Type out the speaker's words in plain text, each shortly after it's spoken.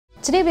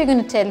Today we're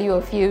going to tell you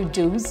a few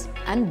do's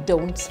and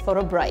don'ts for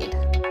a bride.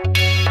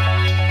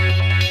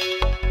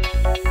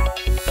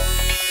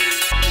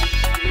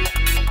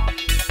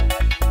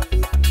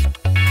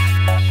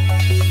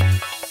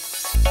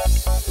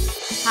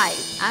 Hi,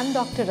 I'm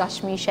Dr.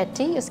 Rashmi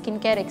Shetty, your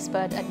skincare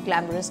expert at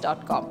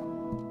glamorous.com.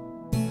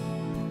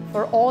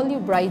 For all you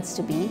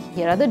brides-to-be,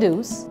 here are the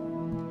do's.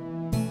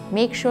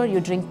 Make sure you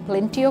drink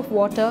plenty of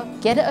water.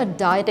 Get a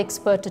diet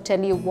expert to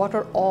tell you what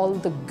are all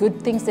the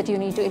good things that you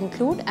need to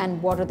include and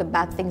what are the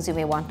bad things you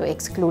may want to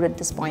exclude at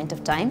this point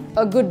of time.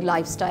 A good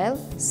lifestyle,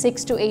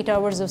 6 to 8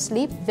 hours of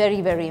sleep,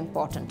 very, very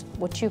important.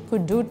 What you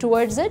could do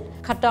towards it,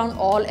 cut down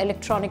all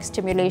electronic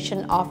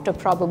stimulation after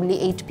probably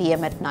 8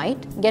 p.m. at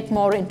night. Get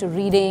more into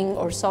reading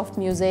or soft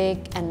music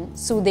and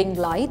soothing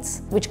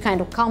lights, which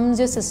kind of calms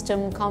your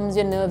system, calms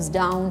your nerves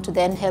down to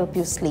then help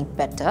you sleep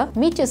better.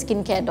 Meet your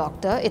skincare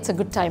doctor. It's a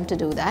good time to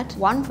do that.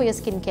 1, for your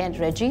skincare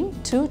regime.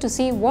 2, to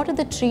see what are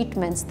the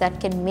treatments that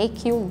can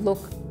make you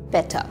look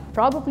better.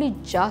 Probably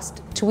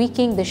just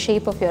tweaking the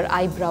shape of your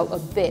eyebrow a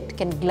bit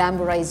can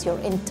glamorize your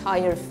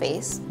entire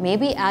face.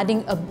 Maybe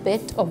adding a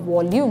bit of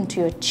volume to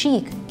your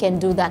cheek can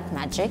do that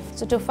magic.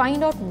 So to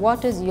find out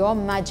what is your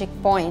magic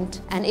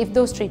point and if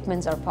those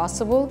treatments are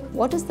possible,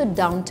 what is the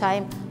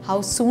downtime,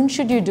 how soon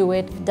should you do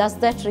it, does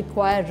that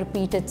require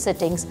repeated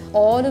sittings,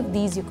 all of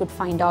these you could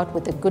find out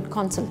with a good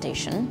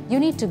consultation. You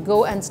need to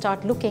go and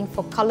start looking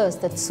for colors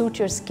that suit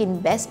your skin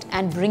best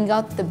and bring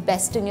out the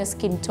best in your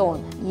skin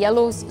tone.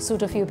 Yellows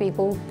suit a few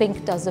people,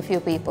 pink does a few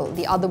people,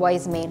 the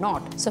otherwise may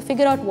not. So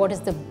figure out what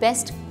is the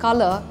best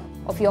color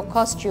of your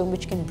costume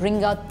which can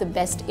bring out the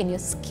best in your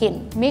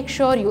skin. Make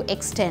sure you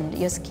extend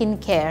your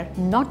skincare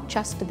not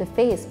just to the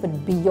face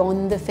but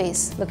beyond the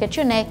face. Look at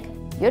your neck,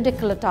 your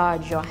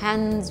décolletage, your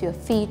hands, your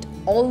feet,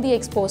 all the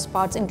exposed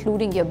parts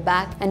including your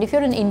back, and if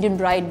you're an Indian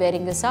bride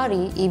wearing a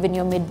sari, even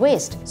your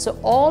mid-waist. So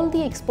all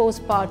the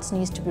exposed parts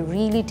needs to be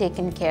really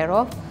taken care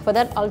of for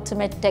that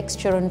ultimate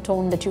texture and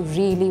tone that you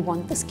really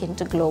want the skin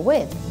to glow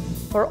with.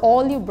 For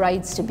all you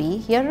brides-to-be,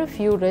 here are a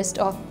few list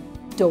of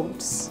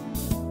don'ts.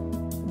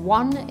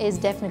 1 is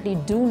definitely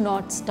do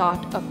not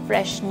start a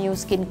fresh new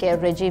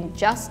skincare regime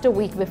just a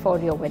week before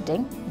your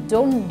wedding.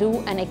 Don't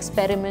do and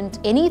experiment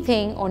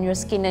anything on your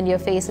skin and your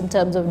face in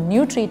terms of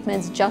new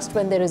treatments just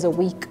when there is a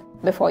week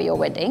before your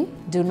wedding.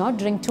 Do not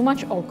drink too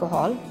much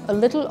alcohol. A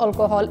little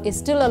alcohol is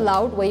still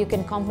allowed where you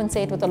can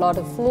compensate with a lot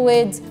of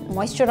fluids,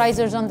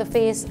 moisturizers on the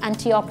face,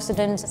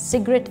 antioxidants.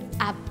 Cigarette,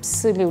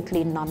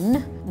 absolutely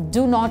none.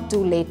 Do not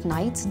do late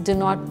nights. Do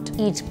not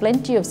eat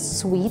plenty of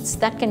sweets.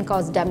 That can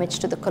cause damage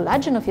to the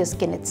collagen of your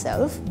skin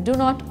itself. Do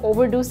not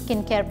overdo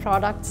skincare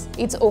products.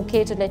 It's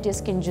okay to let your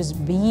skin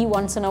just be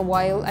once in a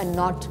while and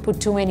not put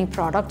too many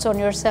products on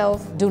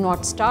yourself. Do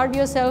not starve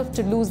yourself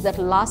to lose that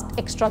last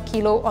extra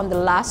kilo on the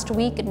last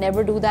week.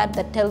 Never do that.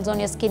 That tells on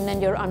your skin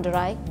and your under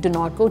eye. Do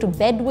not go to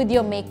bed with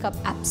your makeup.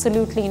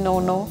 Absolutely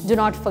no. Do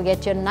not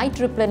forget your night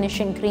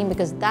replenishing cream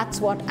because that's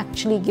what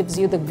actually gives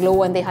you the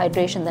glow and the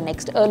hydration the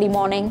next early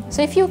morning.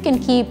 So if you can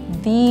keep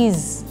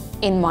these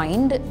in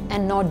mind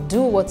and not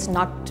do what's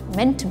not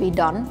meant to be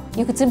done,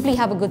 you could simply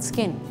have a good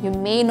skin. You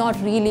may not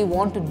really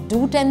want to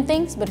do 10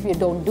 things, but if you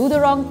don't do the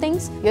wrong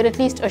things, you're at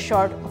least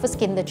assured of a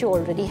skin that you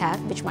already have,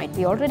 which might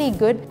be already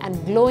good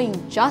and glowing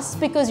just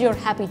because you're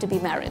happy to be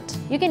married.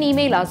 You can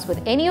email us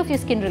with any of your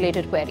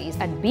skin-related queries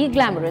at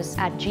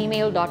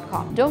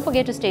beglamorous@gmail.com. Don't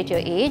forget to state your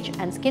age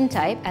and skin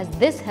type, as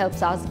this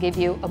helps us give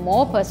you a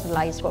more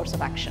personalized course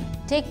of action.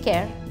 Take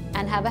care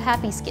and have a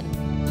happy skin.